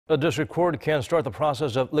The district court can start the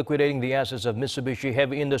process of liquidating the assets of Mitsubishi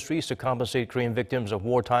Heavy Industries to compensate Korean victims of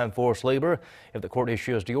wartime forced labor. If the court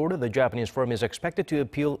issues the order, the Japanese firm is expected to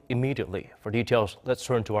appeal immediately. For details, let's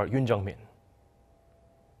turn to our Yoon Jung-min.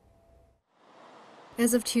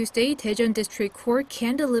 As of Tuesday, Daejeon District Court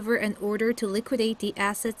can deliver an order to liquidate the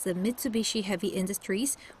assets of Mitsubishi Heavy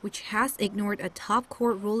Industries, which has ignored a top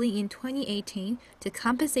court ruling in 2018 to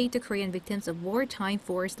compensate the Korean victims of wartime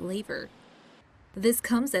forced labor. This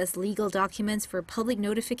comes as legal documents for public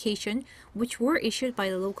notification, which were issued by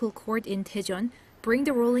the local court in Daejeon, bring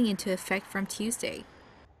the ruling into effect from Tuesday.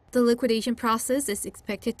 The liquidation process is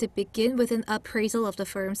expected to begin with an appraisal of the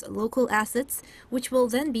firm's local assets, which will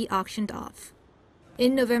then be auctioned off.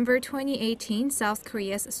 In November 2018, South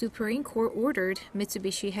Korea's Supreme Court ordered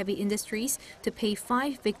Mitsubishi Heavy Industries to pay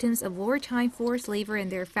 5 victims of wartime forced labor and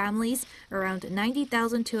their families around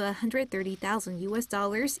 $90,000 to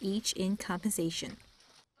 $130,000 each in compensation.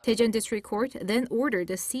 Daejeon District Court then ordered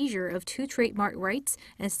the seizure of 2 trademark rights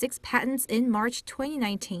and 6 patents in March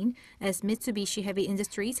 2019 as Mitsubishi Heavy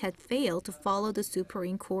Industries had failed to follow the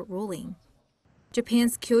Supreme Court ruling.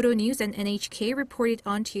 Japan's Kyodo News and NHK reported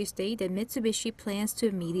on Tuesday that Mitsubishi plans to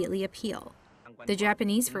immediately appeal. The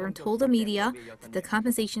Japanese firm told the media that the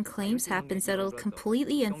compensation claims have been settled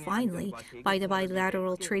completely and finally by the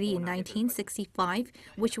bilateral treaty in 1965,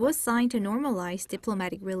 which was signed to normalize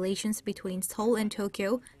diplomatic relations between Seoul and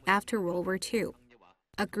Tokyo after World War II.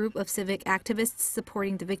 A group of civic activists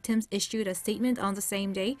supporting the victims issued a statement on the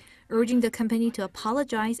same day, urging the company to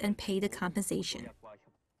apologize and pay the compensation.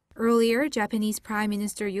 Earlier, Japanese Prime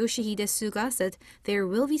Minister Yoshihide Suga said there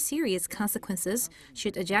will be serious consequences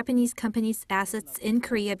should a Japanese company's assets in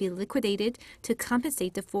Korea be liquidated to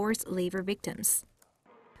compensate the forced labor victims.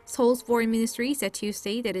 Seoul's foreign ministry said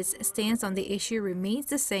Tuesday that its stance on the issue remains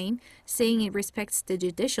the same, saying it respects the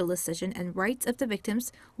judicial decision and rights of the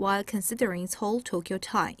victims while considering Seoul-Tokyo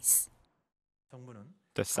ties.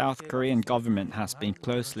 The South Korean government has been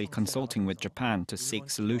closely consulting with Japan to seek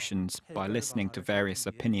solutions by listening to various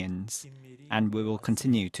opinions, and we will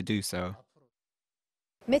continue to do so.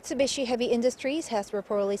 Mitsubishi Heavy Industries has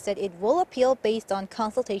reportedly said it will appeal based on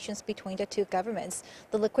consultations between the two governments.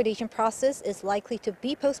 The liquidation process is likely to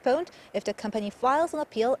be postponed if the company files an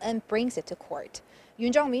appeal and brings it to court.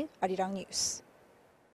 Yoon Jung-min, Arirang News.